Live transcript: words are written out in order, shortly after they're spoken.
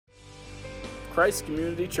Christ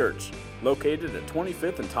Community Church, located at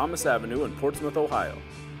 25th and Thomas Avenue in Portsmouth, Ohio.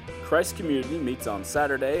 Christ Community meets on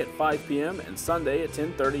Saturday at 5 p.m. and Sunday at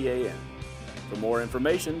 10:30 a.m. For more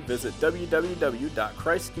information, visit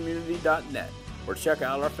www.christcommunity.net or check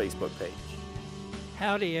out our Facebook page.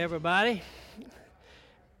 Howdy, everybody.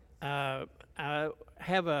 I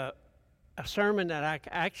have a sermon that I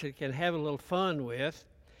actually can have a little fun with.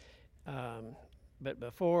 But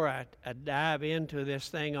before I dive into this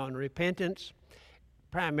thing on repentance,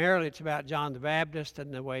 primarily it's about John the Baptist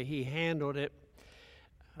and the way he handled it.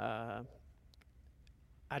 I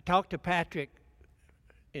talked to Patrick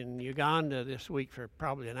in Uganda this week for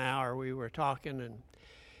probably an hour. We were talking,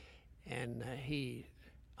 and he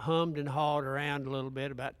hummed and hawed around a little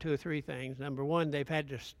bit about two or three things. Number one, they've had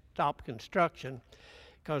to stop construction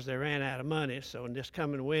because they ran out of money. So in this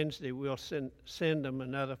coming Wednesday, we'll send them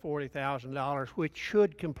another $40,000, which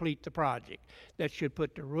should complete the project. That should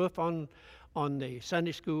put the roof on the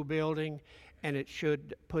Sunday school building, and it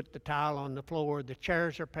should put the tile on the floor. The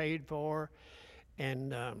chairs are paid for,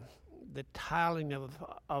 and the tiling of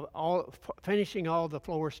all, finishing all the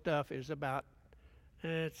floor stuff is about,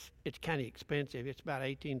 it's kind of expensive. It's about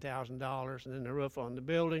 $18,000, and then the roof on the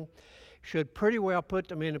building should pretty well put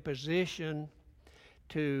them in a position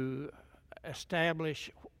to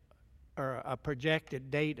establish a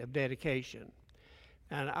projected date of dedication.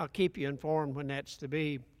 And I'll keep you informed when that's to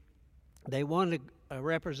be. They wanted a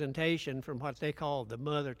representation from what they call the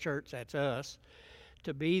mother church, that's us,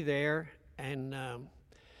 to be there, and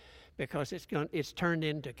because it's turned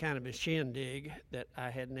into kind of a shindig that I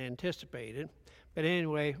hadn't anticipated. But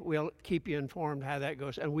anyway, we'll keep you informed how that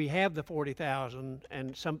goes. And we have the $40,000,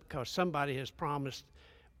 and because somebody has promised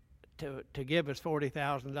to give us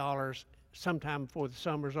 $40,000 sometime before the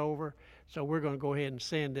summer's over. So we're going to go ahead and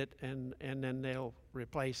send it, and then they'll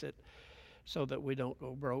replace it so that we don't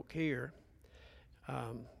go broke here.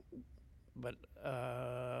 But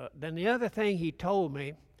then the other thing he told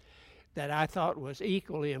me that I thought was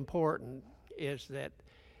equally important is that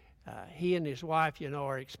he and his wife,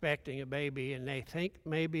 are expecting a baby, and they think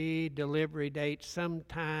maybe delivery date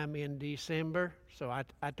sometime in December. So I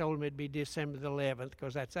told him it'd be December the 11th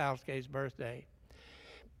because that's Alskay's birthday.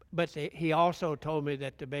 But he also told me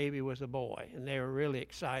that the baby was a boy, and they were really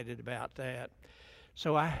excited about that.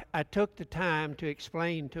 So I took the time to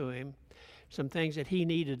explain to him some things that he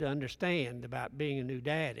needed to understand about being a new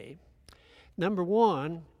daddy. Number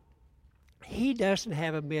one, he doesn't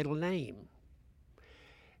have a middle name.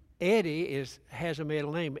 Eddie has a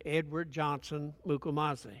middle name, Edward Johnson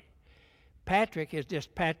Mukumazi. Patrick is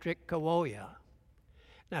just Patrick Kawoya.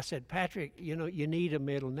 And I said, Patrick, you need a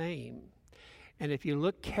middle name. And if you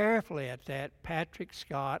look carefully at that, Patrick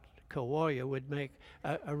Scott Kawoya would make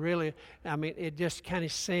a really, it just kind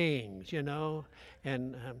of sings,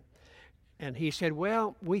 And he said,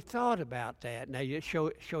 well, we thought about that. Now, you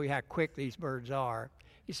show you how quick these birds are.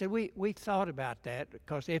 He said, we thought about that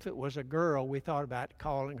because if it was a girl, we thought about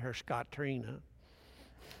calling her Scottrina,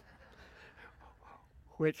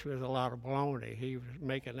 which was a lot of baloney. He was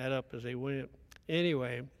making that up as he went.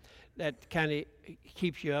 Anyway, that kind of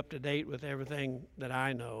keeps you up to date with everything that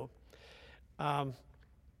I know.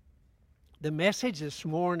 The message this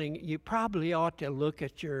morning, you probably ought to look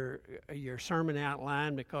at your sermon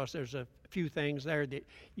outline because there's a few things there that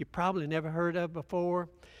you probably never heard of before.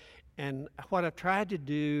 And what I've tried to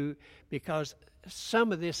do, because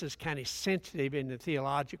some of this is kind of sensitive in the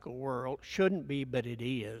theological world, shouldn't be, but it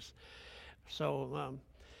is. So,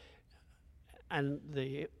 and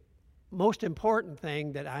the most important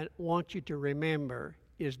thing that I want you to remember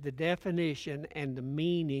is the definition and the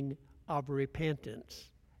meaning of repentance,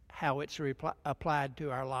 how it's applied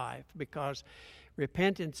to our life. Because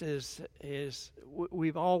repentance is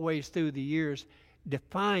we've always through the years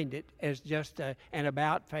defined it as just an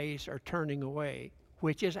about face or turning away,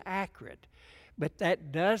 which is accurate. But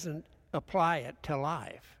that doesn't apply it to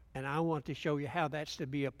life. And I want to show you how that's to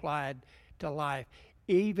be applied to life,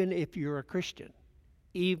 even if you're a Christian.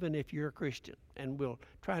 Even if you're a Christian. And we'll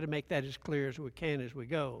try to make that as clear as we can as we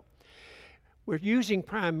go. We're using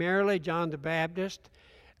primarily John the Baptist.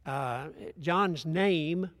 John's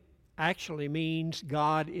name actually means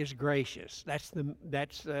God is gracious. That's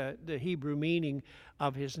the Hebrew meaning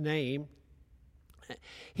of his name.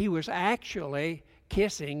 He was actually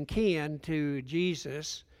kissing kin to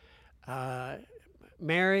Jesus.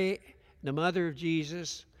 Mary, the mother of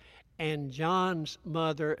Jesus, and John's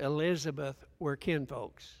mother Elizabeth were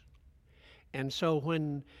kinfolks. And so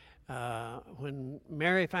when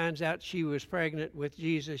Mary finds out she was pregnant with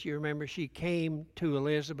Jesus, you remember she came to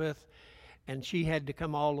Elizabeth and she had to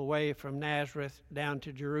come all the way from Nazareth down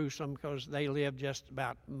to Jerusalem because they lived just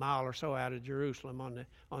about a mile or so out of Jerusalem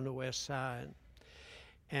on the west side.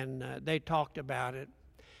 And they talked about it.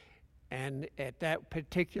 And at that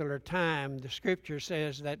particular time, the scripture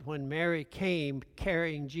says that when Mary came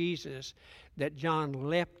carrying Jesus, that John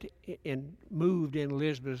leapt and moved in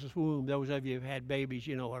Elizabeth's womb. Those of you who've had babies,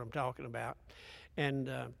 you know what I'm talking about.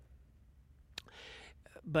 And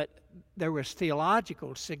but there was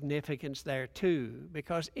theological significance there too,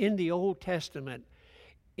 because in the Old Testament,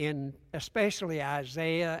 in especially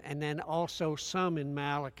Isaiah and then also some in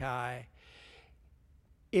Malachi,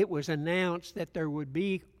 it was announced that there would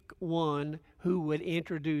be one who would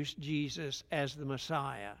introduce Jesus as the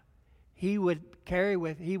Messiah. He would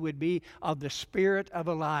be of the spirit of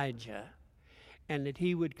Elijah, and that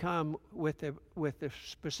he would come with the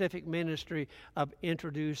specific ministry of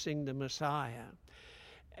introducing the Messiah.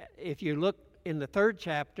 If you look in the 3rd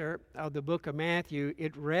chapter of the book of Matthew,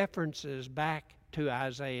 it references back to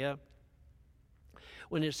Isaiah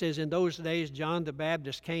when it says, "In those days John the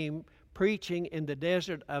Baptist came preaching in the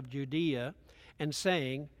desert of Judea and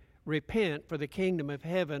saying, 'Repent, for the kingdom of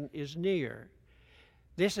heaven is near.'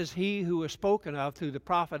 This is he who was spoken of through the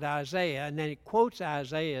prophet Isaiah." And then he quotes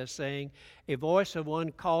Isaiah saying, "A voice of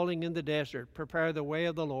one calling in the desert, prepare the way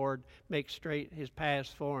of the Lord, make straight his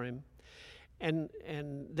paths for him." And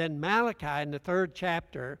then Malachi in the 3rd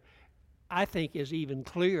chapter, I think, is even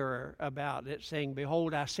clearer about it, saying,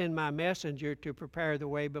 "Behold, I send my messenger to prepare the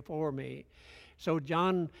way before me." So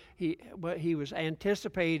John, he was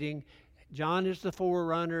anticipating. John is the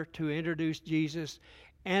forerunner to introduce Jesus,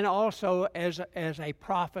 and also as a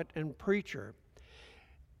prophet and preacher.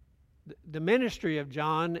 The ministry of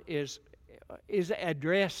John is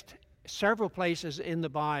addressed several places in the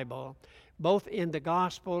Bible, both in the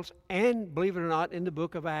Gospels and, believe it or not, in the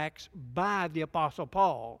book of Acts by the Apostle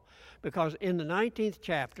Paul, because in the 19th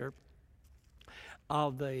chapter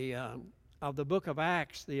of the book of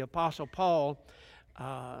Acts, the Apostle Paul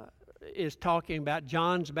is talking about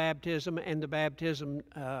John's baptism and the baptism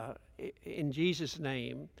in Jesus'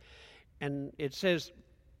 name. And it says,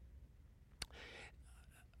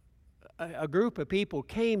 a group of people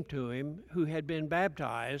came to him who had been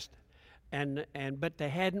baptized, but they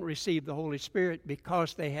hadn't received the Holy Spirit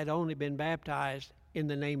because they had only been baptized in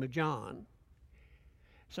the name of John.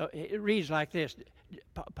 So it reads like this.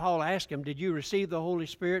 Paul asked them, "Did you receive the Holy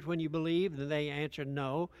Spirit when you believed?" And they answered,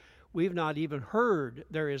 "No, we've not even heard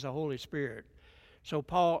there is a Holy Spirit." So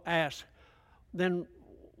Paul asked, "Then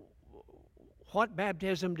what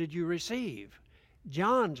baptism did you receive?"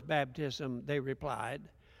 "John's baptism," they replied.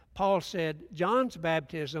 Paul said, "John's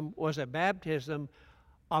baptism was a baptism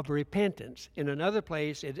of repentance." In another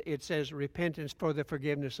place, it says repentance for the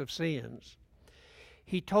forgiveness of sins.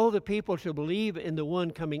 He told the people to believe in the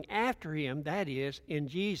one coming after him, that is, in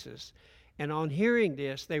Jesus. And on hearing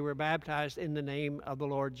this, they were baptized in the name of the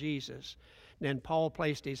Lord Jesus. And then Paul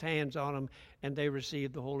placed his hands on them, and they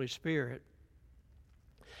received the Holy Spirit.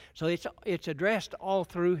 So it's addressed all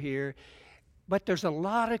through here, but there's a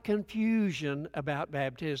lot of confusion about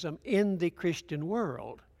baptism in the Christian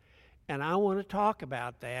world. And I want to talk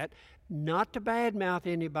about that, not to badmouth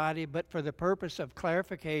anybody, but for the purpose of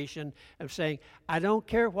clarification, of saying, I don't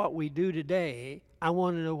care what we do today, I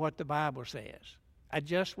want to know what the Bible says. I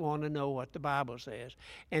just want to know what the Bible says.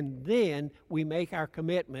 And then we make our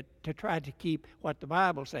commitment to try to keep what the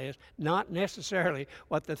Bible says, not necessarily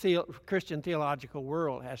what the Christian theological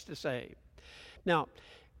world has to say. Now,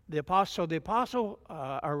 John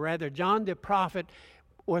the prophet,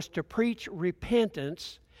 was to preach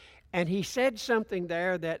repentance, and he said something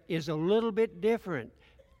there that is a little bit different,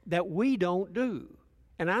 that we don't do.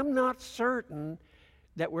 And I'm not certain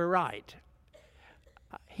that we're right.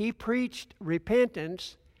 He preached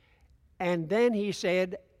repentance, and then he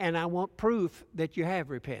said, and I want proof that you have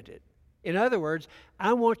repented. In other words,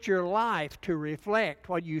 I want your life to reflect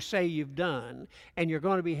what you say you've done, and you're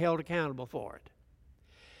going to be held accountable for it.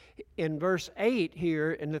 In verse 8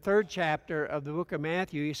 here, in the 3rd chapter of the book of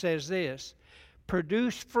Matthew, he says this,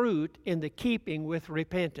 produce fruit in the keeping with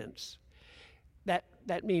repentance.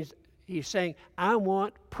 That means he's saying, I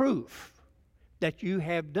want proof that you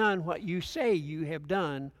have done what you say you have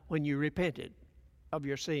done when you repented of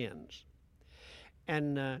your sins.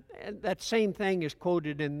 And that same thing is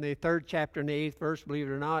quoted in the 3rd chapter and the 8th verse, believe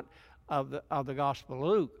it or not, of the Gospel of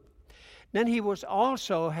Luke. Then he was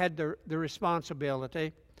also had the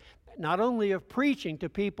responsibility not only of preaching to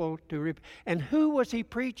people and who was he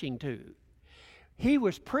preaching to? He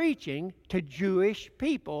was preaching to Jewish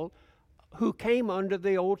people who came under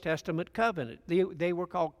the Old Testament covenant. They were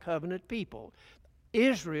called covenant people.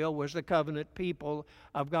 Israel was the covenant people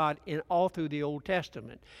of God in all through the Old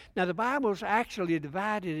Testament. Now, the Bible is actually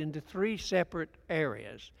divided into three separate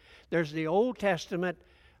areas. There's the Old Testament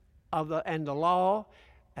and the law,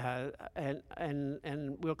 and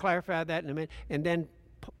we'll clarify that in a minute. And then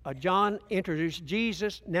John introduced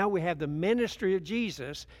Jesus. Now we have the ministry of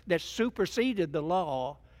Jesus that superseded the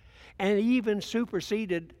law and even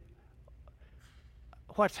superseded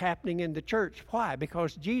what's happening in the church. Why?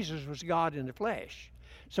 Because Jesus was God in the flesh.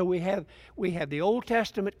 So we have the Old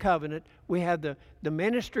Testament covenant, we have the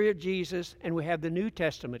ministry of Jesus, and we have the New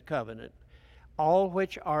Testament covenant, all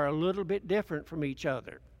which are a little bit different from each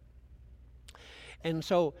other. And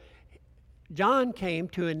so John came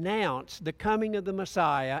to announce the coming of the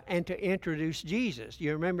Messiah and to introduce Jesus.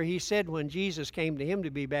 You remember he said when Jesus came to him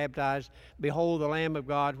to be baptized, "Behold the Lamb of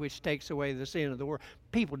God which takes away the sin of the world."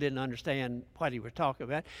 People didn't understand what he was talking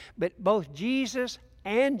about. But both Jesus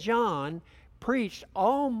and John preached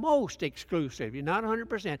almost exclusively, not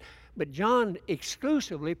 100%, but John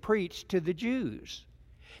exclusively preached to the Jews.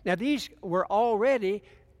 Now these were already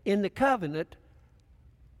in the covenant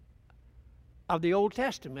of the Old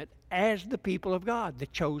Testament as the people of God, the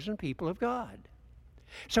chosen people of God.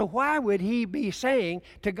 So why would he be saying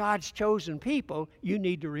to God's chosen people, you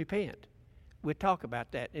need to repent? We'll talk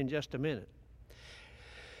about that in just a minute.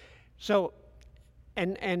 So,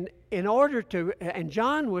 and in order to, and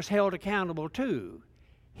John was held accountable too,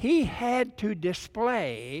 he had to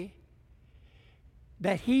display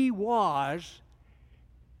that he was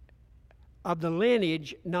of the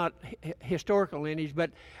lineage, not historical lineage,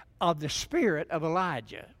 but of the spirit of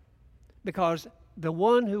Elijah. Because the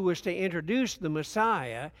one who was to introduce the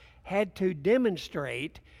Messiah had to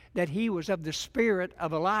demonstrate that he was of the spirit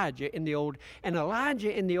of Elijah in the Old. And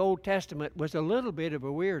Elijah in the Old Testament was a little bit of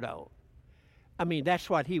a weirdo. I mean,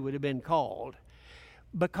 that's what he would have been called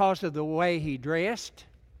because of the way he dressed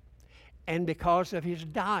and because of his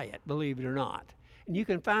diet, believe it or not. And you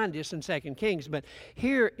can find this in 2 Kings, but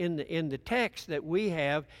here in the text that we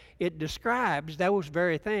have, it describes those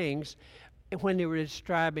very things when they were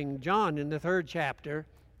describing John in the 3rd chapter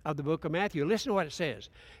of the book of Matthew. Listen to what it says.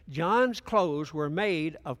 John's clothes were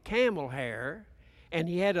made of camel hair, and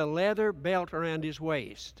he had a leather belt around his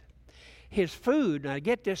waist. His food, now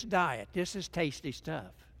get this diet, this is tasty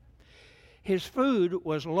stuff. His food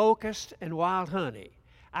was locust and wild honey.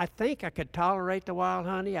 I think I could tolerate the wild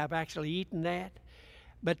honey. I've actually eaten that.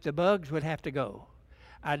 But the bugs would have to go.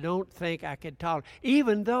 I don't think I could tolerate,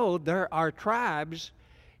 even though there are tribes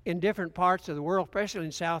in different parts of the world, especially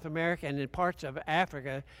in South America and in parts of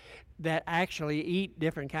Africa, that actually eat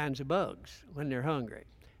different kinds of bugs when they're hungry.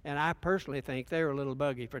 And I personally think they're a little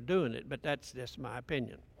buggy for doing it, but that's just my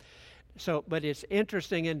opinion. So, but it's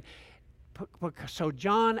interesting, and so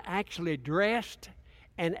John actually dressed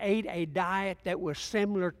and ate a diet that was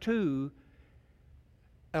similar to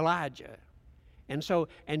Elijah.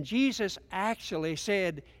 And Jesus actually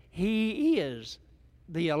said, he is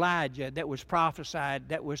the Elijah that was prophesied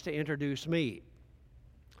that was to introduce me.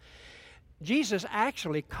 Jesus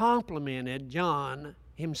actually complimented John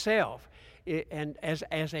himself and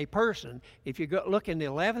as a person. If you look in the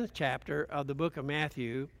 11th chapter of the book of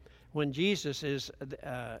Matthew, when Jesus is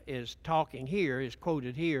talking here, is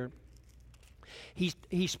quoted here,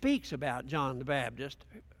 he speaks about John the Baptist.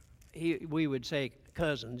 We would say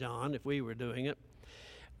cousin John if we were doing it.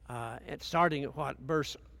 Starting at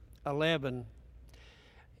verse 11.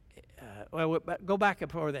 Go back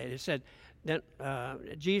before that. It said that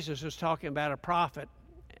Jesus was talking about a prophet,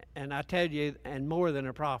 and I tell you, and more than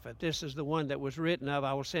a prophet, this is the one that was written of,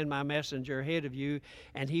 I will send my messenger ahead of you,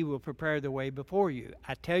 and he will prepare the way before you.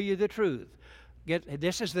 I tell you the truth.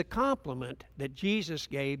 This is the compliment that Jesus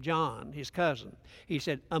gave John, his cousin. He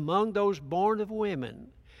said, among those born of women,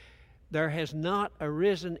 there has not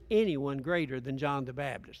arisen anyone greater than John the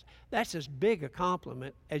Baptist. That's as big a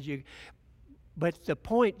compliment as you. But the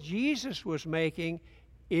point Jesus was making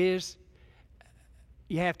is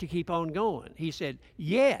you have to keep on going. He said,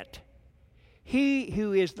 yet he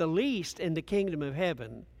who is the least in the kingdom of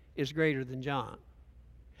heaven is greater than John.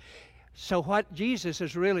 So what Jesus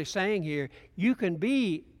is really saying here, you can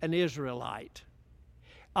be an Israelite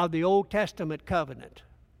of the Old Testament covenant.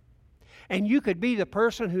 And you could be the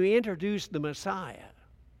person who introduced the Messiah.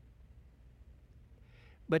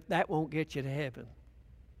 But that won't get you to heaven.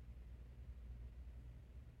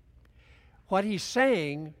 What he's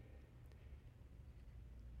saying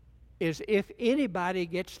is if anybody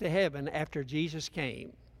gets to heaven after Jesus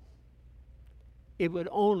came, it would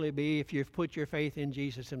only be if you've put your faith in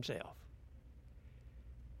Jesus himself.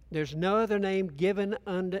 There's no other name given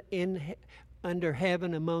under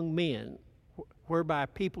heaven among men whereby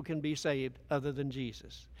people can be saved other than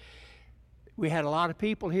Jesus. We had a lot of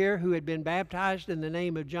people here who had been baptized in the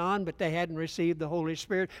name of John, but they hadn't received the Holy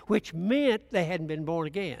Spirit, which meant they hadn't been born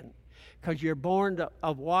again, because you're born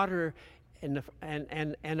of water and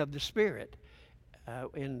of the Spirit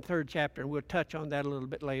in the 3rd chapter, and we'll touch on that a little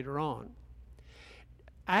bit later on.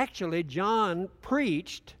 Actually, John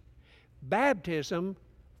preached baptism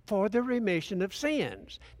for the remission of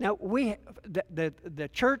sins. Now, the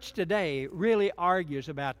church today really argues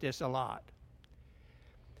about this a lot.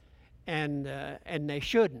 And they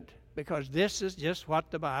shouldn't, because this is just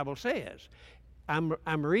what the Bible says.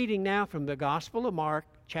 I'm reading now from the Gospel of Mark,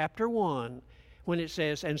 chapter 1, when it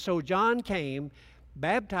says, "And so John came,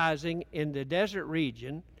 baptizing in the desert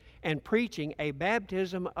region, and preaching a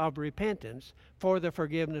baptism of repentance for the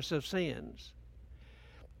forgiveness of sins."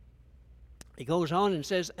 He goes on and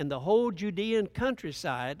says, "And the whole Judean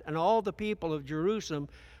countryside and all the people of Jerusalem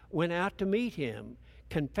went out to meet him,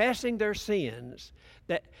 confessing their sins,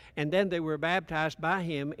 and then they were baptized by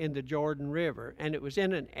him in the Jordan River." And it was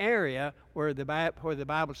in an area where the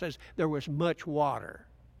Bible says there was much water.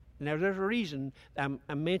 Now, there's a reason I'm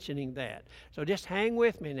mentioning that. So just hang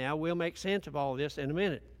with me now. We'll make sense of all this in a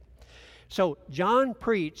minute. So John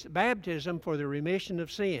preached baptism for the remission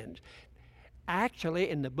of sins. Actually,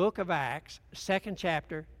 in the book of Acts, 2nd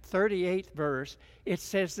chapter, 38th verse, it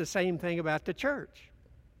says the same thing about the church.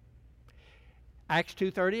 Acts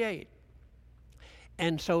 2:38.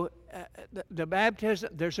 And so the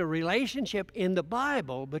baptism, there's a relationship in the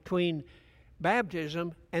Bible between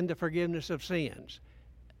baptism and the forgiveness of sins.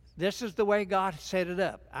 This is the way God set it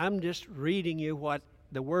up. I'm just reading you what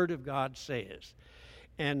the Word of God says.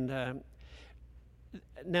 And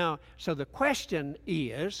now, so the question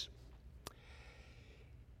is,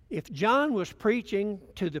 if John was preaching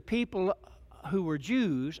to the people who were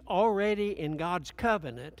Jews already in God's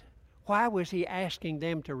covenant, why was he asking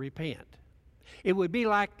them to repent? It would be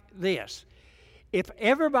like this. If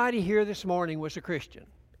everybody here this morning was a Christian,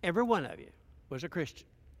 every one of you was a Christian,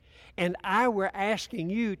 and I were asking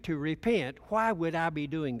you to repent, why would I be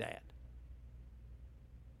doing that?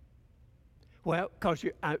 Well, because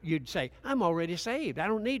you'd say, I'm already saved. I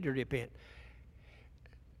don't need to repent.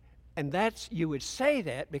 And you would say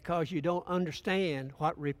that because you don't understand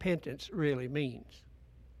what repentance really means.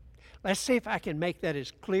 Let's see if I can make that as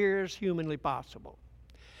clear as humanly possible.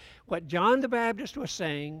 What John the Baptist was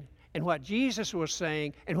saying, and what Jesus was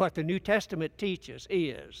saying, and what the New Testament teaches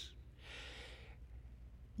is,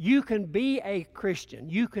 you can be a Christian,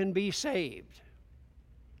 you can be saved,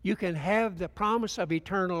 you can have the promise of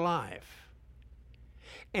eternal life,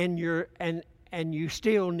 and you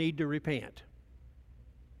still need to repent.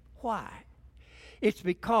 Why? It's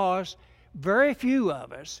because very few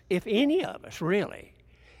of us, if any of us really,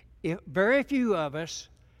 very few of us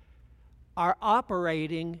are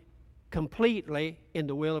operating completely in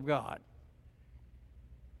the will of God.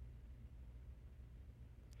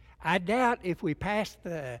 I doubt if we passed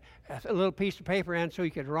a little piece of paper around so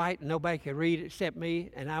you could write and nobody could read it except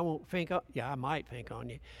me, and I won't think on, I might think on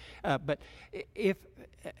you. But if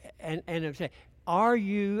say, are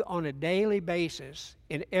you on a daily basis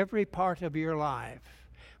in every part of your life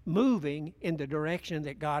moving in the direction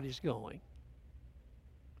that God is going?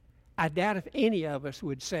 I doubt if any of us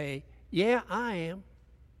would say, yeah, I am.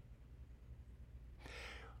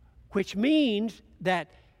 Which means that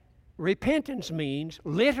repentance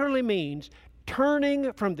literally means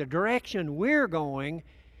turning from the direction we're going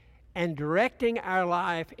and directing our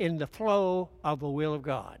life in the flow of the will of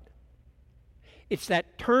God. It's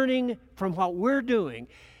that turning from what we're doing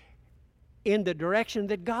in the direction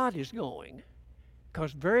that God is going.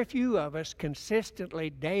 Because very few of us consistently,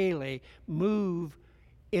 daily, move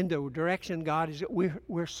in the direction God is.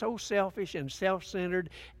 We're so selfish and self-centered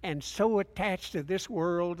and so attached to this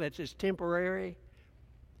world that is temporary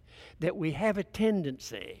that we have a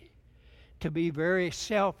tendency to be very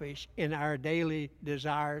selfish in our daily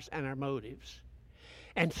desires and our motives.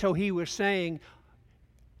 And so he was saying,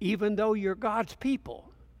 even though you're God's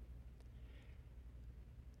people,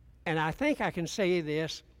 and I think I can say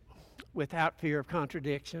this without fear of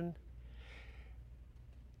contradiction,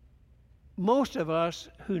 most of us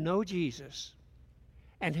who know Jesus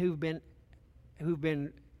and who've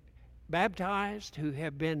been baptized, who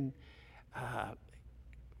have been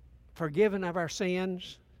forgiven of our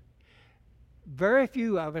sins, very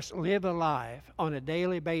few of us live a life on a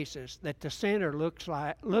daily basis that the sinner looks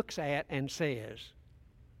at and says,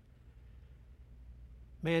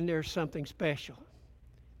 man, there's something special.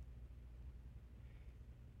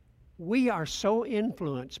 We are so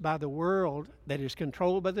influenced by the world that is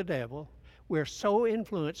controlled by the devil. We're so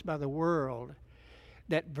influenced by the world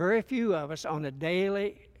that very few of us on a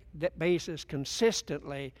daily basis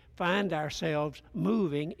consistently find ourselves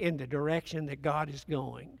moving in the direction that God is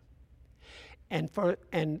going. And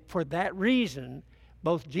for that reason,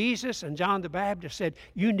 both Jesus and John the Baptist said,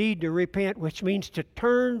 you need to repent, which means to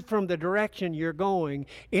turn from the direction you're going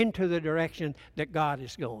into the direction that God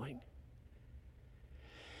is going.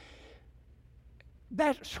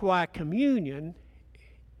 That's why communion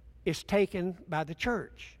is taken by the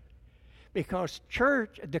church. Because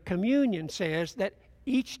the communion says that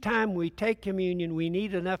each time we take communion, we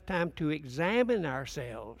need enough time to examine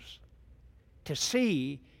ourselves to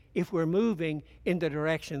see if we're moving in the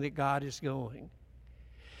direction that God is going.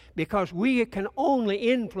 Because we can only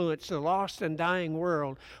influence the lost and dying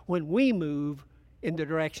world when we move in the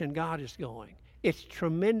direction God is going. It's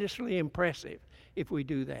tremendously impressive if we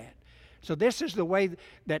do that. So this is the way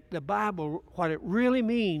that the Bible, what it really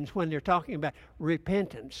means when they're talking about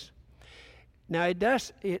repentance. Now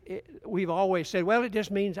we've always said, well, it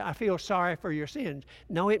just means I feel sorry for your sins.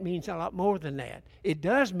 No, it means a lot more than that. It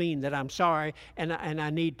does mean that I'm sorry and I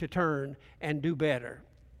need to turn and do better.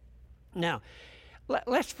 Now,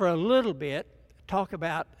 let's for a little bit talk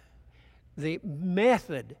about the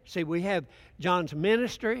method. See, we have John's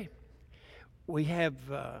ministry. We have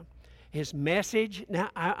his message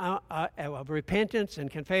now of repentance and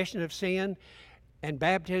confession of sin and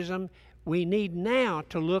baptism. We need now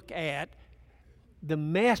to look at the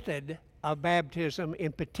method of baptism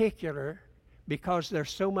in particular, because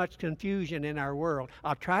there's so much confusion in our world.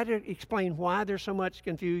 I'll try to explain why there's so much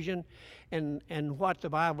confusion and what the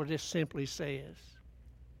Bible just simply says.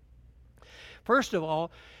 First of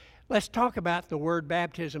all, let's talk about the word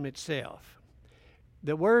baptism itself.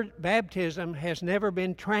 The word baptism has never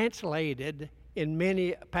been translated in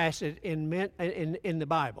many passages in the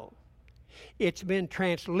Bible. It's been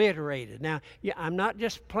transliterated. Now, I'm not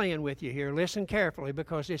just playing with you here. Listen carefully,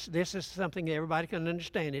 because this is something that everybody can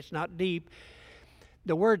understand. It's not deep.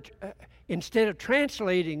 The word, instead of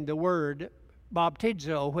translating the word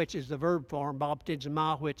baptizo, which is the verb form,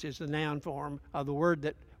 baptisma, which is the noun form of the word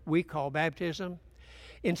that we call baptism,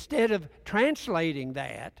 instead of translating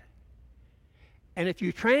that, and if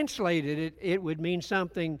you translated it, it would mean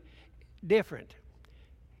something different.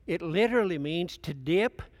 It literally means to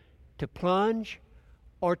dip, to plunge,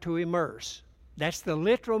 or to immerse. That's the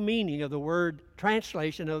literal meaning of the word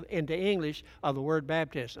translation into English of the word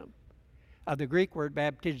baptism, of the Greek word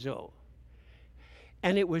baptizo.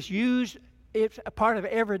 And it was used, it's a part of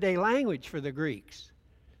everyday language for the Greeks.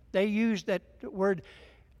 They used that word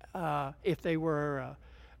if they were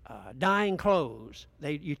dyeing clothes.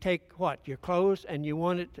 You take your clothes, and you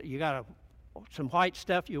want it, you got some white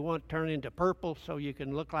stuff you want to turn into purple so you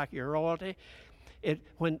can look like your royalty.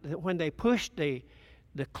 When they pushed the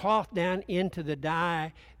cloth down into the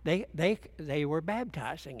dye, they were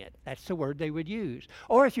baptizing it. That's the word they would use.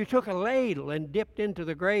 Or if you took a ladle and dipped into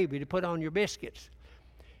the gravy to put on your biscuits,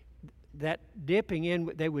 that dipping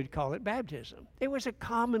in, they would call it baptism. It was a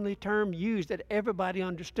commonly term used that everybody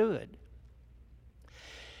understood.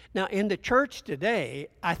 Now, in the church today,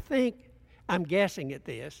 I'm guessing at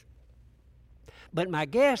this, but my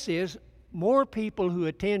guess is more people who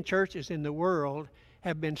attend churches in the world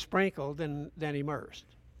have been sprinkled than immersed.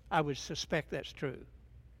 I would suspect that's true.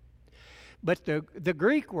 But the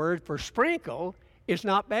Greek word for sprinkle is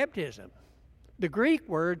not baptism. The Greek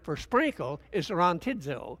word for sprinkle is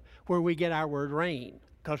rantizo, where we get our word rain.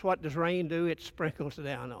 Because what does rain do? It sprinkles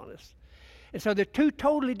down on us. And so they're two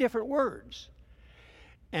totally different words.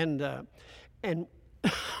 And I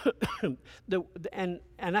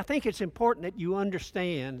think it's important that you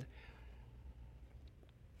understand,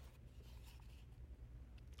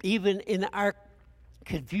 even in our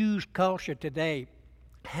confused culture today,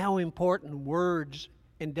 how important words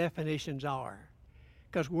and definitions are.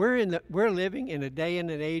 Because we're living in a day and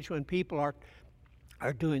an age when people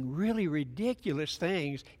are doing really ridiculous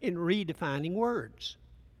things in redefining words.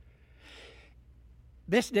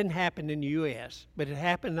 This didn't happen in the U.S., but it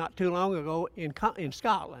happened not too long ago in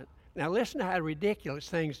Scotland. Now listen to how ridiculous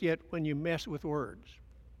things get when you mess with words,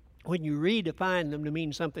 when you redefine them to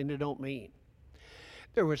mean something they don't mean.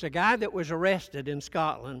 There was a guy that was arrested in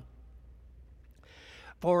Scotland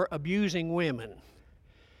for abusing women.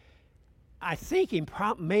 I think he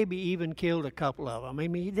maybe even killed a couple of them. I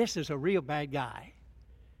mean, this is a real bad guy.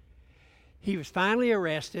 He was finally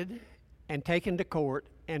arrested and taken to court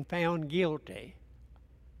and found guilty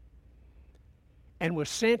and was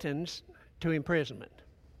sentenced to imprisonment.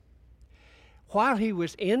 While he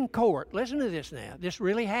was in court, listen to this now, this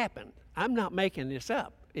really happened. I'm not making this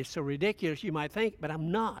up. It's so ridiculous you might think, but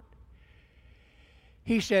I'm not.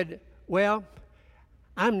 He said, well,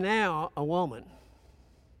 I'm now a woman.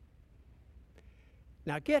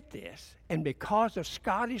 Now get this, and because of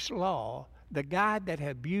Scottish law, the guy that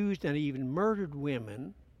had abused and even murdered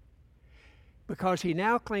women, because he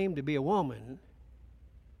now claimed to be a woman,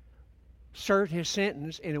 served his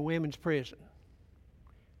sentence in a women's prison.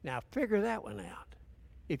 Now figure that one out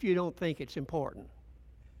if you don't think it's important.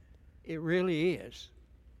 It really is.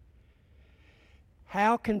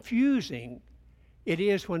 How confusing it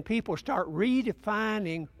is when people start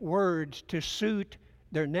redefining words to suit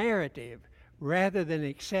their narrative rather than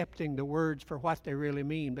accepting the words for what they really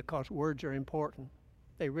mean, because words are important.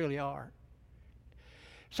 They really are.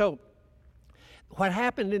 So, what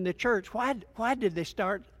happened in the church, why did they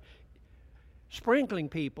start sprinkling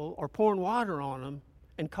people or pouring water on them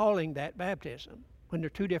and calling that baptism when they're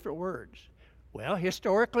two different words? Well,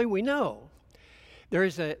 historically we know.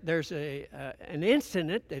 There's an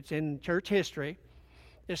incident that's in church history.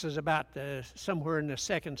 This is about somewhere in the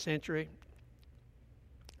 2nd century.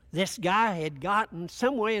 This guy had gotten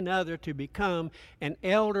some way or another to become an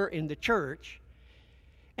elder in the church,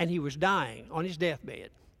 and he was dying on his deathbed.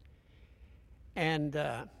 And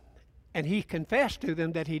he confessed to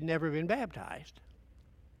them that he'd never been baptized.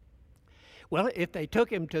 Well, if they took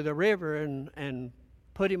him to the river and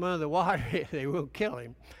put him under the water, they would kill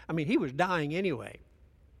him. I mean, he was dying anyway.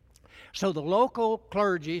 So the local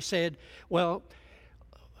clergy said, well,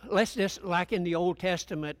 let's just, like in the Old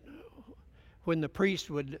Testament, when the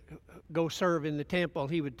priest would go serve in the temple,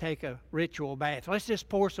 he would take a ritual bath. Let's just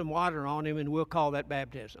pour some water on him and we'll call that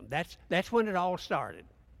baptism. That's when it all started.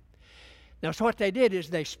 Now, so what they did is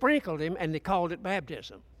they sprinkled him and they called it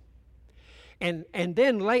baptism. And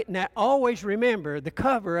then now always remember, the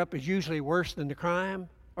cover-up is usually worse than the crime,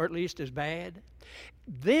 or at least as bad.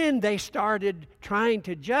 Then they started trying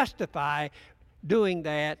to justify doing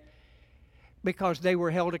that because they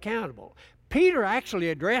were held accountable. Peter actually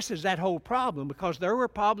addresses that whole problem, because there were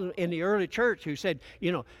problems in the early church who said,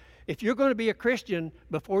 you know, if you're going to be a Christian,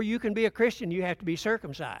 before you can be a Christian, you have to be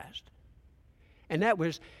circumcised. And that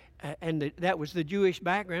was the Jewish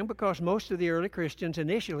background, because most of the early Christians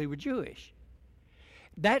initially were Jewish.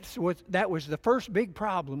 That was the first big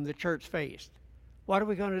problem the church faced. What are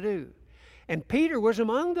we going to do? And Peter was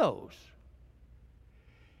among those.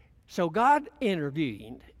 So God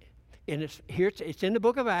intervened. And it's in the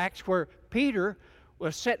book of Acts, where Peter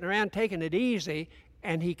was sitting around taking it easy,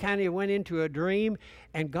 and he kind of went into a dream,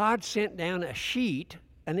 and God sent down a sheet,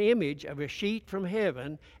 an image of a sheet from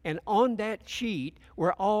heaven, and on that sheet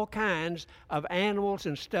were all kinds of animals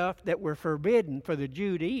and stuff that were forbidden for the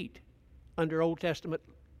Jew to eat under Old Testament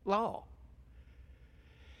law.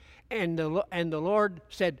 And the Lord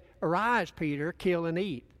said, "Arise, Peter, kill and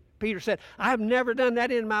eat." Peter said, "I've never done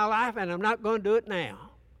that in my life, and I'm not going to do it now."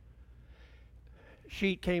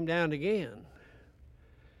 Sheet came down again.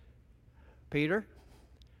 "Peter,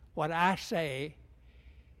 what I say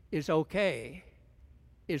is okay.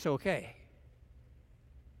 It's okay.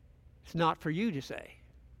 It's not for you to say."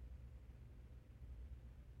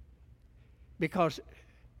 Because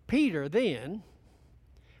Peter then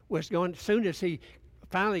was going, as soon as he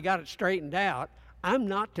finally got it straightened out, I'm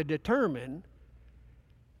not to determine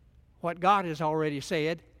what God has already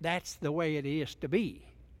said. That's the way it is to be.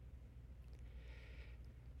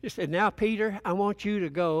 He said, "Now, Peter, I want you to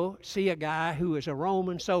go see a guy who is a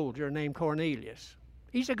Roman soldier named Cornelius.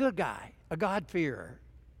 He's a good guy, a God-fearer.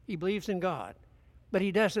 He believes in God, but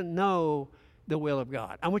he doesn't know the will of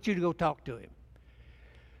God. I want you to go talk to him."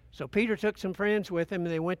 So Peter took some friends with him,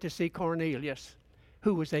 and they went to see Cornelius,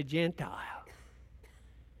 who was a Gentile.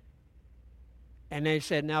 And they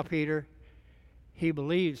said, "Now, Peter, he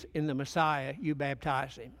believes in the Messiah. You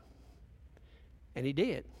baptize him." And he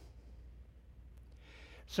did.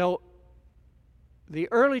 So the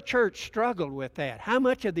early church struggled with that. How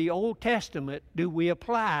much of the Old Testament do we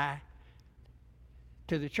apply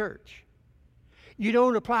to the church? You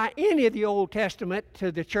don't apply any of the Old Testament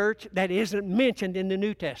to the church that isn't mentioned in the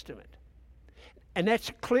New Testament. And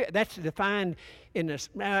that's clear. That's defined in the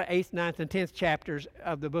 8th, 9th, and 10th chapters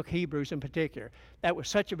of the book of Hebrews in particular. That was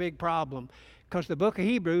such a big problem because the book of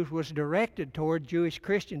Hebrews was directed toward Jewish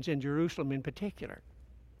Christians in Jerusalem in particular.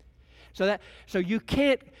 So you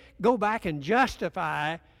can't go back and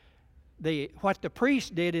justify what the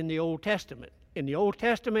priest did in the Old Testament. In the Old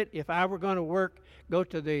Testament, if I were going to go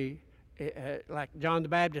to like John the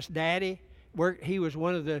Baptist's daddy, he was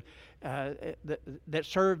one of that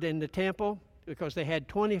served in the temple, because they had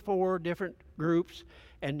 24 different groups,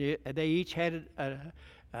 and they each had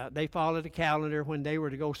they followed a calendar when they were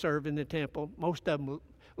to go serve in the temple. Most of them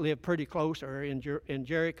lived pretty close or in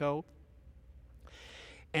Jericho.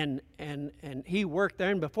 And he worked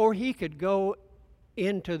there, and before he could go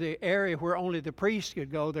into the area where only the priests could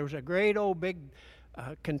go, there was a great old big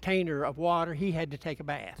container of water, he had to take a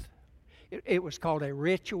bath. It was called a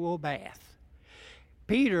ritual bath.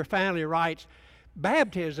 Peter finally writes,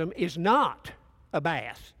 baptism is not a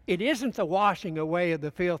bath. It isn't the washing away of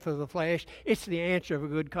the filth of the flesh. It's the answer of a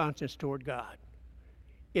good conscience toward God.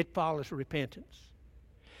 It follows repentance.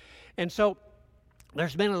 And so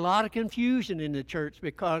there's been a lot of confusion in the church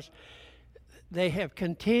because they have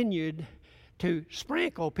continued to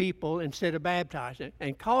sprinkle people instead of baptizing.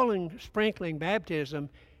 And calling sprinkling baptism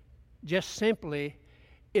just simply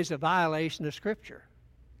is a violation of Scripture,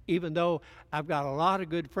 even though I've got a lot of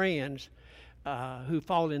good friends who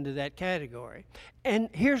fall into that category. And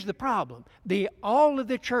here's the problem. All of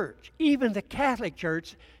the church, even the Catholic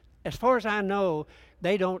Church, as far as I know,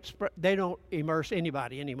 they don't immerse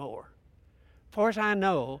anybody anymore. As far as I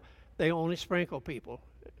know, they only sprinkle people.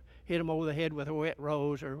 Hit them over the head with a wet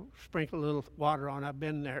rose or sprinkle a little water on. I've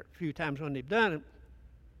been there a few times when they've done it.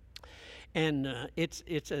 And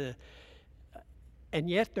and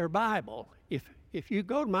yet their Bible, if you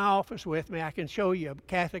go to my office with me, I can show you a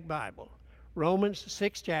Catholic Bible. Romans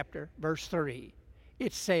 6th chapter, verse 3.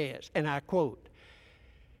 It says, and I quote,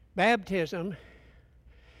 baptism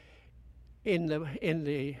in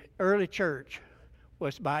the early church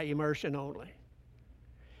was by immersion only.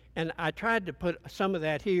 And I tried to put some of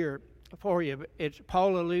that here for you.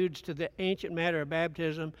 Paul alludes to the ancient matter of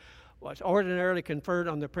baptism was ordinarily conferred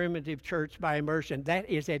on the primitive church by immersion. That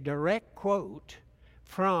is a direct quote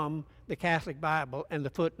from the Catholic Bible and the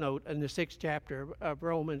footnote in the 6th chapter of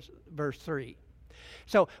Romans, verse 3.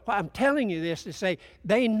 So I'm telling you this to say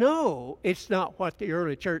they know it's not what the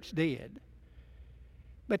early church did,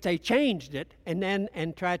 but they changed it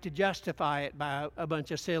and tried to justify it by a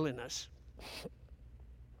bunch of silliness.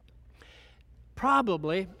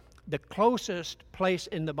 Probably the closest place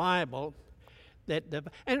in the Bible let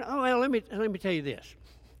me tell you this.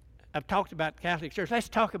 I've talked about the Catholic Church. Let's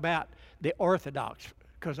talk about the Orthodox,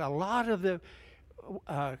 because a lot of the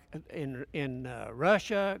in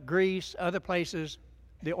Russia, Greece, other places,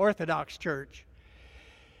 the Orthodox Church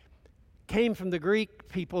came from the Greek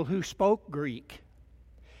people who spoke Greek.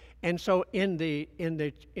 And so in the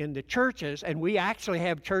churches, and we actually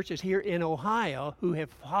have churches here in Ohio who have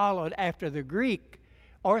followed after the Greek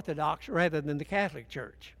Orthodox rather than the Catholic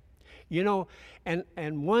Church. You know, and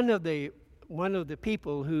one of the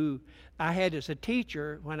people who I had as a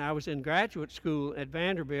teacher when I was in graduate school at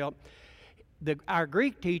Vanderbilt, our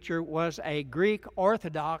Greek teacher was a Greek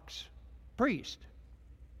Orthodox priest.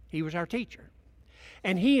 He was our teacher.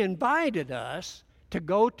 And he invited us to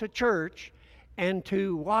go to church and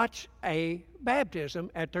to watch a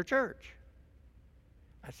baptism at their church.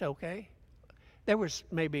 I said, okay. There was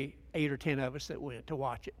maybe 8 or 10 of us that went to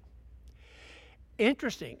watch it.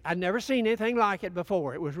 Interesting. I'd never seen anything like it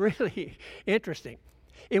before. It was really interesting.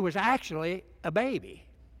 It was actually a baby,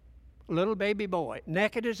 a little baby boy,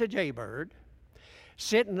 naked as a jaybird,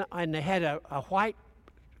 sitting, and they had a white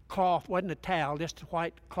cloth, wasn't a towel, just a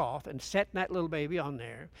white cloth, and setting that little baby on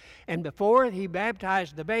there. And before he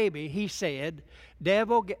baptized the baby, he said,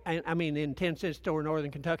 devil, in 10 Cent Store,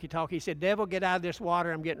 Northern Kentucky talk, he said, devil, get out of this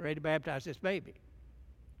water, I'm getting ready to baptize this baby.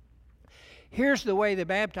 Here's the way they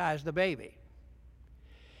baptized the baby.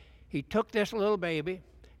 He took this little baby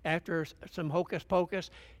after some hocus pocus,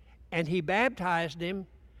 and he baptized him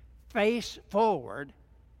face forward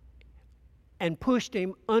and pushed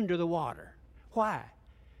him under the water. Why?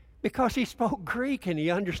 Because he spoke Greek and he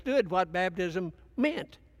understood what baptism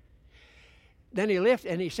meant. Then he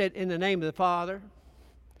lifted and he said, in the name of the Father,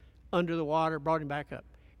 under the water, brought him back up.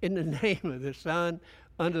 In the name of the Son,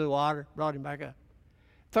 under the water, brought him back up.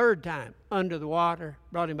 Third time, under the water,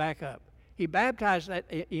 brought him back up. He baptized that,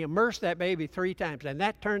 he immersed that baby 3 times, and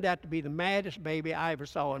that turned out to be the maddest baby I ever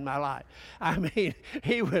saw in my life. I mean,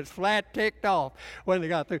 he was flat ticked off when they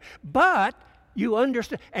got through. But you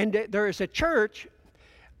understand, and there is a church,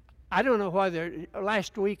 I don't know whether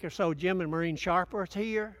last week or so Jim and Maureen Sharp was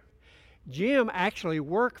here. Jim actually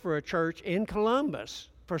worked for a church in Columbus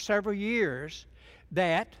for several years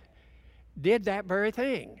that did that very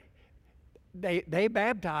thing. They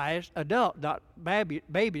baptized not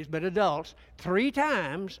babies, but adults 3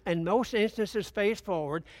 times, and most instances face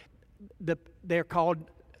forward. They're called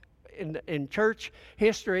in church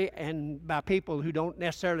history and by people who don't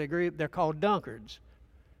necessarily agree, they're called dunkards.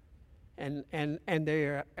 And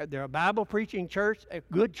they're a Bible preaching church, a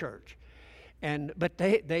good church, but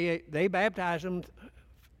they baptize them,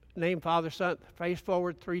 name Father, Son, face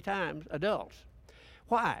forward 3 times, adults.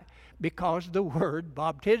 Why? Because the word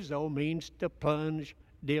baptizo means to plunge,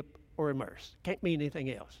 dip, or immerse. Can't mean anything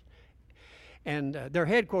else. And their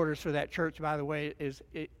headquarters for that church, by the way, is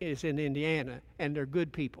in Indiana, and they're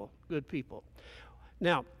good people, good people.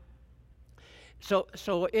 Now, so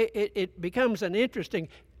it becomes an interesting.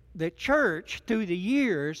 The church through the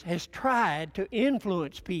years has tried to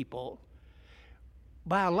influence people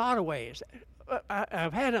by a lot of ways.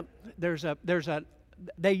 I've had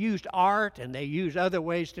they used art and they used other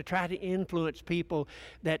ways to try to influence people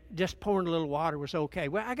that just pouring a little water was okay.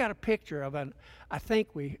 Well, I got a picture of I think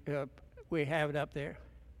we have it up there.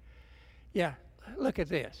 Yeah, look at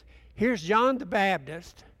this. Here's John the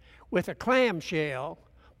Baptist with a clamshell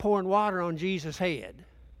pouring water on Jesus' head.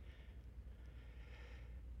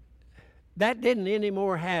 That didn't any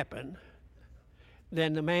more happen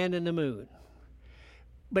than the man in the moon.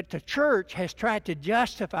 But the church has tried to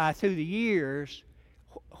justify through the years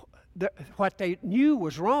what they knew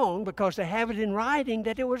was wrong because they have it in writing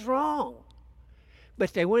that it was wrong.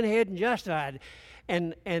 But they went ahead and justified it.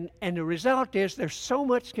 And the result is there's so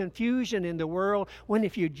much confusion in the world when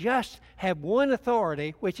if you just have one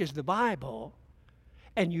authority, which is the Bible,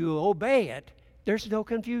 and you obey it, there's no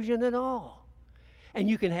confusion at all. And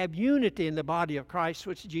you can have unity in the body of Christ,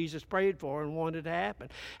 which Jesus prayed for and wanted to happen.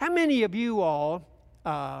 How many of you all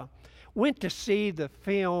went to see the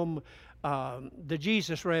film The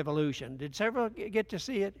Jesus Revolution? Did several get to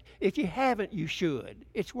see it? If you haven't, you should.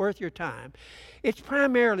 It's worth your time. It's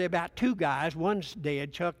primarily about two guys. One's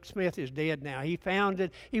dead. Chuck Smith is dead now.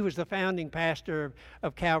 He was the founding pastor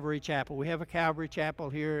of Calvary Chapel. We have a Calvary Chapel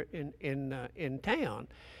here in town.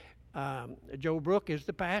 Joe Brook is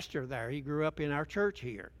the pastor there. He grew up in our church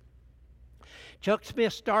here. Chuck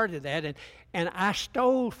Smith started that, and I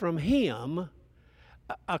stole from him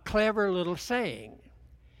a clever little saying.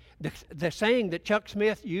 The saying that Chuck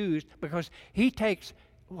Smith used, because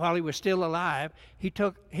while he was still alive, he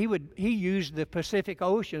used the Pacific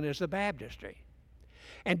Ocean as the baptistry.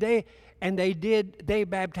 And they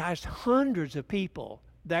baptized hundreds of people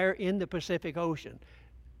there in the Pacific Ocean.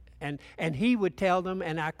 And he would tell them,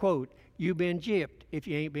 and I quote, "You been gypped if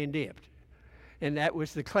you ain't been dipped." And that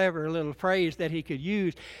was the clever little phrase that he could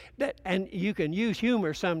use. And you can use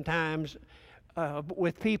humor sometimes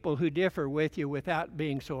with people who differ with you without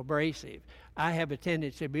being so abrasive. I have a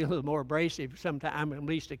tendency to be a little more abrasive. Sometimes I'm at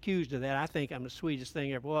least accused of that. I think I'm the sweetest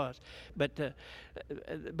thing ever was. But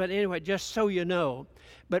anyway, just so you know.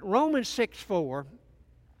 But Romans 6:4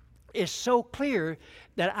 is so clear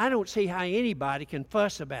that I don't see how anybody can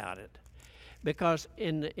fuss about it. Because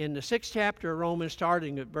in the 6th chapter of Romans,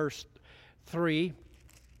 starting at verse 3,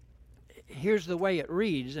 here's the way it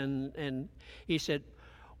reads. And he said,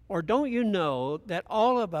 "Or don't you know that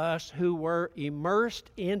all of us who were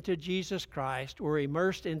immersed into Jesus Christ were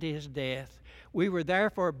immersed into his death? We were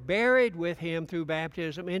therefore buried with him through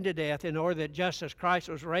baptism into death, in order that just as Christ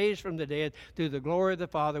was raised from the dead through the glory of the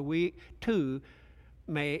Father, we too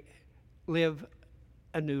may live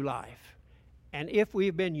a new life. And if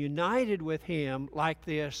we've been united with him like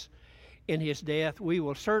this in his death, we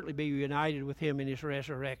will certainly be united with him in his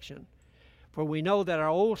resurrection. For we know that our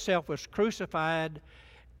old self was crucified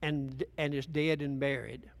and is dead and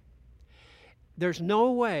buried." There's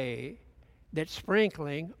no way that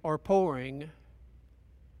sprinkling or pouring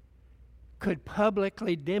could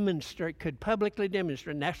publicly demonstrate,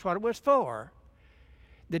 and that's what it was for,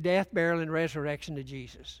 the death, burial, and resurrection of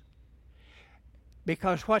Jesus.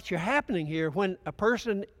 Because what's happening here, when a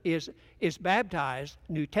person is baptized,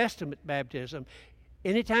 New Testament baptism,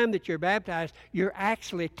 anytime that you're baptized, you're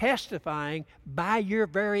actually testifying by your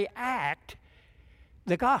very act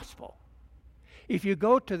the gospel. If you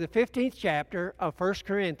go to the 15th chapter of 1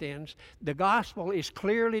 Corinthians, the gospel is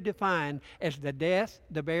clearly defined as the death,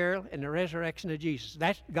 the burial, and the resurrection of Jesus.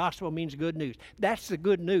 That gospel means good news. That's the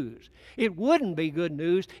good news. It wouldn't be good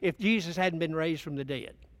news if Jesus hadn't been raised from the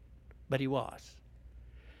dead, but he was.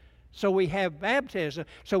 So we have baptism.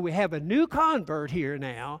 So we have a new convert here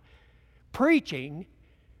now preaching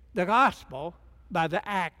the gospel by the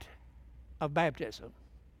act of baptism,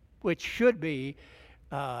 which should be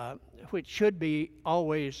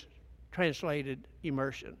always translated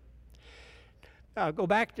immersion. Go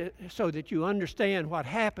back to so that you understand what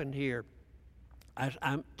happened here.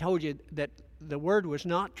 I told you that the word was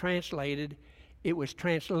not translated; it was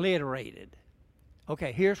transliterated.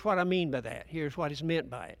 Okay, here's what I mean by that. Here's what is meant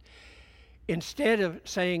by it. Instead of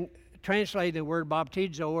translating the word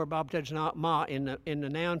baptizo or baptisma in the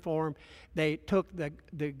noun form, they took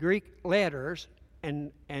the Greek letters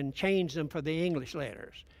and changed them for the English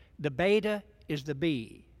letters. The beta is the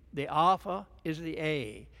B, the alpha is the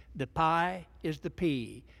A, the pi is the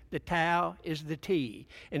P, the tau is the T.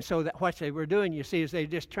 And so that what they were doing, you see, is they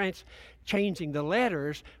just changing the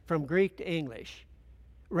letters from Greek to English,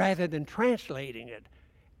 rather than translating it.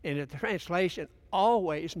 And the translation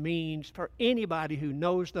always means, for anybody who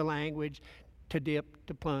knows the language, to dip,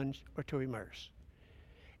 to plunge, or to immerse.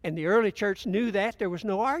 And the early church knew that. There was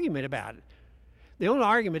no argument about it. The only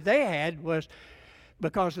argument they had was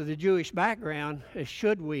because of the Jewish background,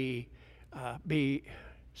 should we be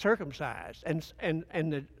circumcised? And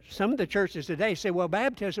some of the churches today say, well,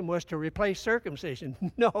 baptism was to replace circumcision.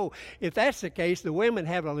 No, if that's the case, the women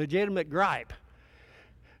have a legitimate gripe,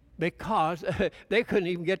 because they couldn't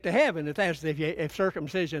even get to heaven if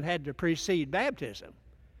circumcision had to precede baptism.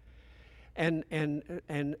 And in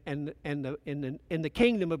the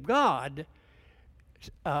kingdom of God,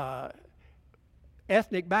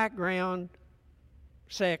 ethnic background,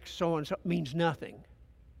 sex, so on and so means nothing.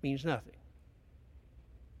 Means nothing.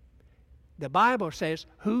 The Bible says,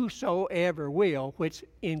 whosoever will, which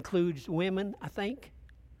includes women, I think.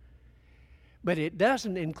 But it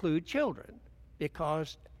doesn't include children,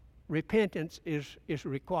 because repentance is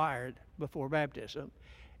required before baptism,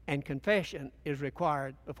 and confession is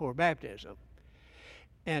required before baptism.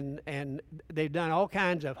 And they've done all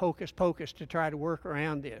kinds of hocus pocus to try to work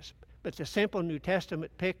around this. But the simple New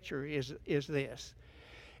Testament picture is this.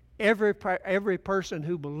 Every person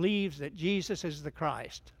who believes that Jesus is the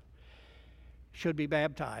Christ should be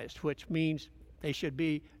baptized, which means they should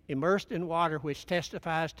be immersed in water, which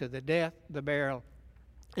testifies to the death, the burial,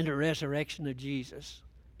 and the resurrection of Jesus.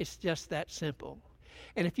 It's just that simple.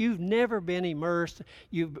 And if you've never been immersed,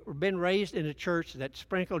 you've been raised in a church that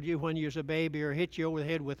sprinkled you when you was a baby or hit you over the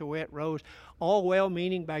head with a wet rose, all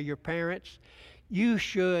well-meaning by your parents, you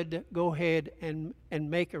should go ahead and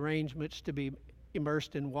make arrangements to be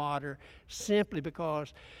immersed in water, simply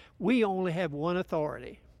because we only have one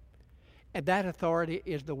authority, and that authority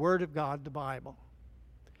is the Word of God, the Bible.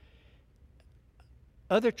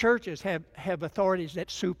 Other churches have authorities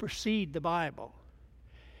that supersede the Bible.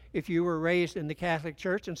 If you were raised in the Catholic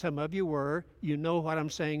Church, and some of you were, you know what I'm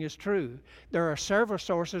saying is true. There are several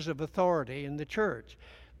sources of authority in the church.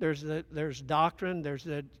 There's doctrine, there's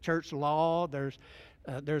the church law, there's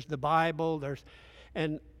the Bible,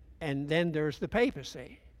 and then there's the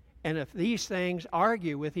papacy. And if these things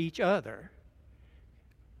argue with each other,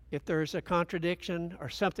 if there's a contradiction or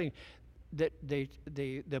something, that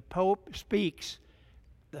the Pope speaks,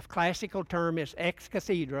 the classical term is ex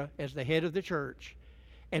cathedra, as the head of the church,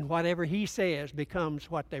 and whatever he says becomes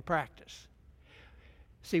what they practice.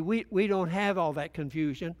 See, we don't have all that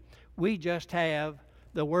confusion. We just have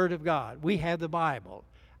the Word of God. We have the Bible.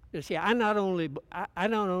 You see, I not only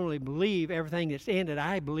believe everything that's in it,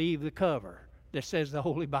 I believe the cover that says the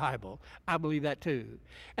Holy Bible. I believe that too.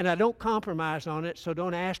 And I don't compromise on it, so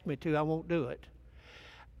don't ask me to. I won't do it.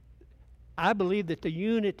 I believe that the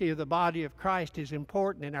unity of the body of Christ is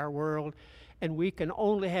important in our world, and we can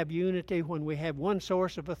only have unity when we have one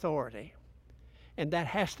source of authority, and that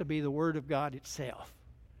has to be the Word of God itself.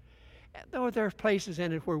 Though there's places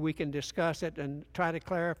in it where we can discuss it and try to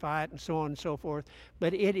clarify it and so on and so forth,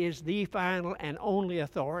 but it is the final and only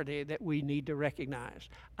authority that we need to recognize.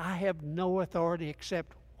 I have no authority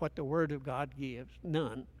except what the Word of God gives.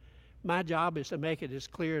 None. My job is to make it as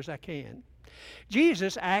clear as I can.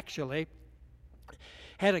 Jesus actually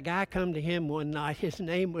had a guy come to him one night. His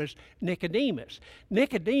name was Nicodemus.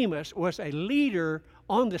 Nicodemus was a leader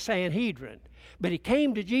on the Sanhedrin, but he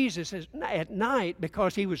came to Jesus at night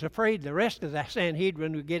because he was afraid the rest of the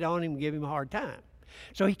Sanhedrin would get on him and give him a hard time.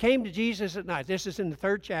 So he came to Jesus at night. This is in the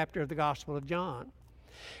 3rd chapter of the Gospel of John.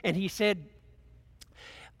 And he said,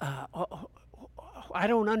 I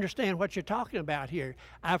don't understand what you're talking about here.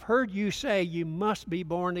 I've heard you say you must be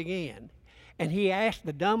born again. And he asked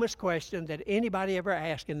the dumbest question that anybody ever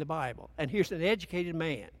asked in the Bible. And here's an educated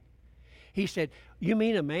man. He said, you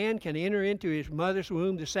mean a man can enter into his mother's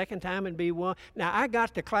womb the second time and be one? Now, I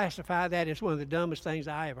got to classify that as one of the dumbest things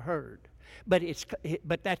I ever heard.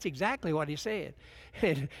 But that's exactly what he said.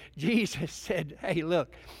 And Jesus said, hey,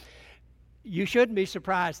 look, you shouldn't be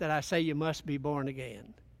surprised that I say you must be born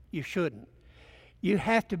again. You shouldn't. You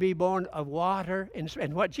have to be born of water.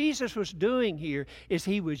 And what Jesus was doing here is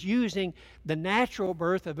he was using the natural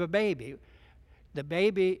birth of a baby. The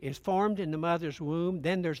baby is formed in the mother's womb.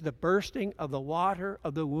 Then there's the bursting of the water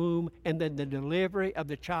of the womb, and then the delivery of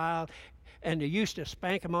the child. And they used to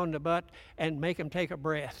spank him on the butt and make him take a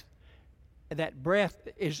breath. That breath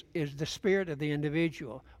is the spirit of the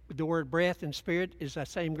individual. The word breath and spirit is the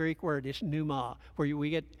same Greek word. It's pneuma, where we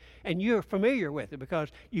get, and you're familiar with it because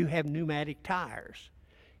you have pneumatic tires.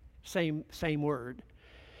 Same word.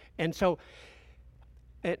 And so,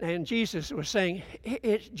 and Jesus was saying,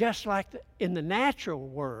 it's just like in the natural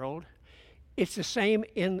world, it's the same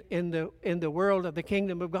in the world of the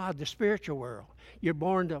kingdom of God, the spiritual world. You're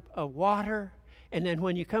born of water, and then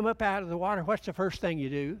when you come up out of the water, what's the first thing you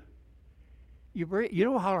do? You breathe. You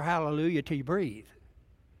don't holler hallelujah till you breathe.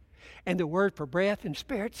 And the word for breath and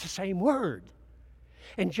spirit's the same word.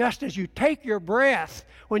 And just as you take your breath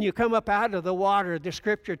when you come up out of the water, the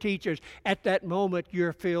Scripture teaches, at that moment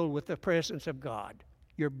you're filled with the presence of God.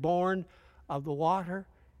 You're born of the water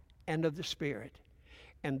and of the Spirit.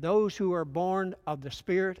 And those who are born of the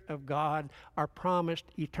Spirit of God are promised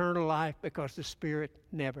eternal life because the Spirit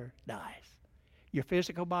never dies. Your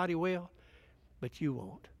physical body will, but you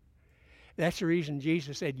won't. That's the reason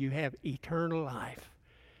Jesus said you have eternal life,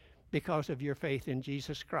 because of your faith in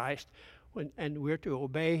Jesus Christ. And we're to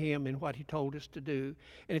obey Him in what He told us to do.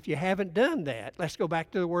 And if you haven't done that, let's go back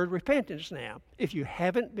to the word repentance now. If you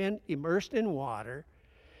haven't been immersed in water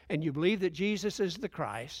and you believe that Jesus is the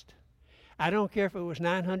Christ, I don't care if it was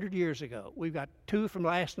 900 years ago. We've got 2 from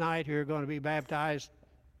last night who are going to be baptized,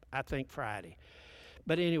 I think, Friday.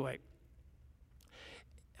 But anyway,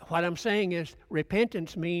 what I'm saying is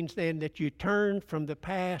repentance means then that you turn from the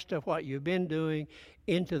past of what you've been doing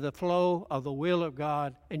into the flow of the will of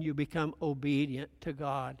God, and you become obedient to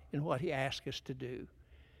God in what He asks us to do.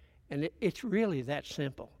 And it's really that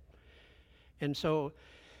simple. And so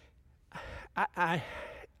I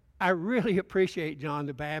really appreciate John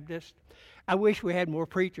the Baptist. I wish we had more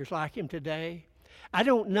preachers like him today. I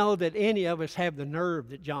don't know that any of us have the nerve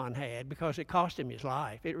that John had, because it cost him his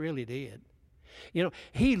life. It really did. You know,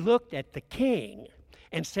 he looked at the king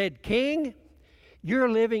and said, "King, you're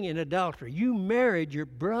living in adultery. You married your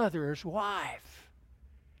brother's wife.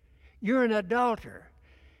 You're an adulterer."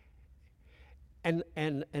 And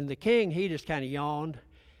the king, he just kind of yawned.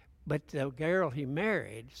 But the girl he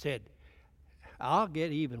married said, "I'll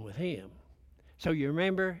get even with him." So you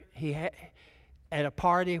remember he had, at a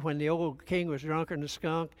party when the old king was drunk and a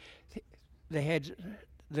skunk, they had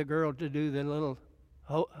the girl to do the little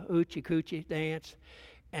hoochie coochie dance.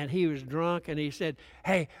 And he was drunk, and he said,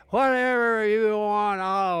 "Hey, whatever you want,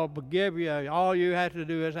 I'll give you. All you have to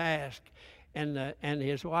do is ask." And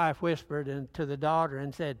his wife whispered to the daughter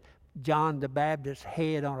and said, "John the Baptist's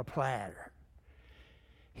head on a platter."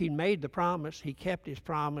 He made the promise. He kept his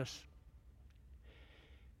promise.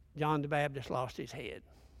 John the Baptist lost his head.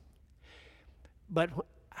 But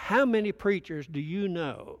how many preachers do you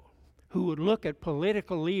know who would look at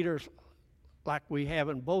political leaders like we have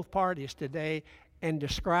in both parties today and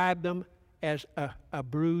describe them as a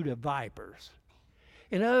brood of vipers?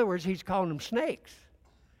 In other words, he's calling them snakes.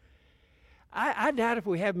 I doubt if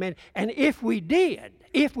we have many. And if we did,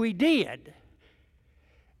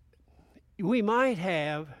 we might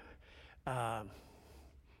have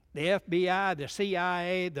the FBI, the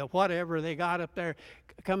CIA, the whatever they got up there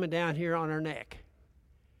coming down here on our neck.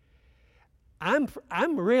 I'm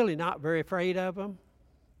really not very afraid of them,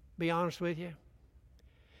 be honest with you.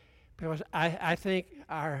 Because I think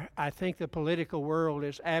the political world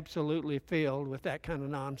is absolutely filled with that kind of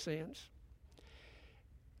nonsense.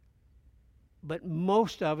 But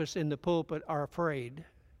most of us in the pulpit are afraid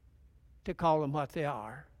to call them what they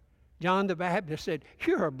are. John the Baptist said,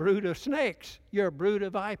 "You're a brood of snakes. You're a brood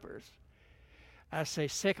of vipers." I say,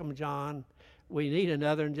 "Sick 'em, John. We need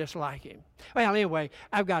another one just like him." Well, anyway,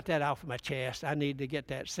 I've got that off my chest. I need to get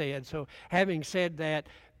that said. So having said that,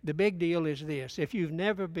 the big deal is this. If you've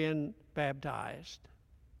never been baptized,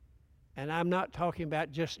 and I'm not talking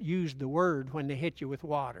about just use the word when they hit you with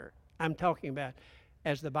water. I'm talking about,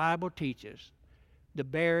 as the Bible teaches, the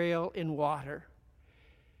burial in water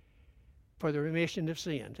for the remission of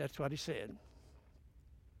sins. That's what he said.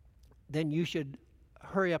 Then you should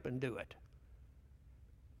hurry up and do it.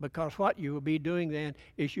 Because what you will be doing then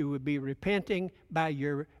is you would be repenting by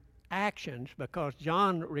your actions, because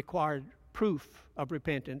John required proof of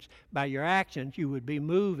repentance. By your actions, you would be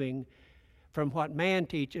moving from what man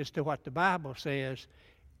teaches to what the Bible says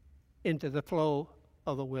into the flow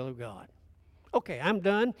of the will of God. Okay, I'm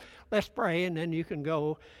done. Let's pray, and then you can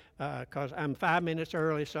go, because I'm 5 minutes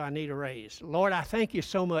early, so I need a raise. Lord, I thank you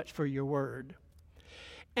so much for your word.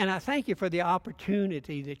 And I thank you for the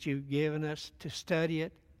opportunity that you've given us to study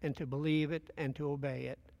it and to believe it and to obey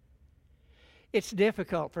it. It's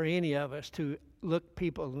difficult for any of us to look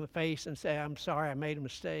people in the face and say, "I'm sorry, I made a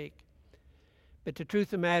mistake." But the truth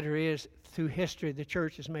of the matter is, through history, the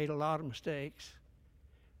church has made a lot of mistakes.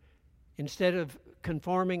 Instead of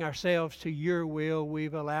conforming ourselves to your will,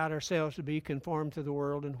 we've allowed ourselves to be conformed to the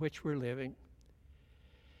world in which we're living.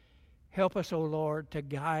 Help us, O Lord, to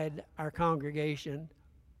guide our congregation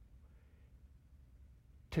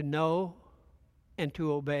to know and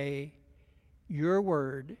to obey your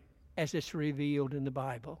word as it's revealed in the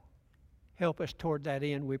Bible. Help us toward that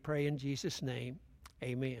end, we pray in Jesus' name.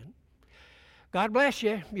 Amen. God bless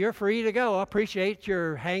you. You're free to go. I appreciate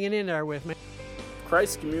your hanging in there with me.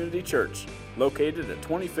 Christ Community Church, located at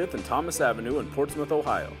 25th and Thomas Avenue in Portsmouth,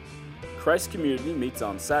 Ohio. Christ Community meets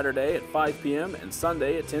on Saturday at 5 p.m. and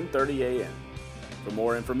Sunday at 10:30 a.m. For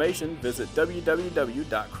more information, visit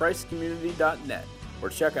www.christcommunity.net or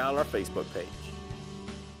check out our Facebook page.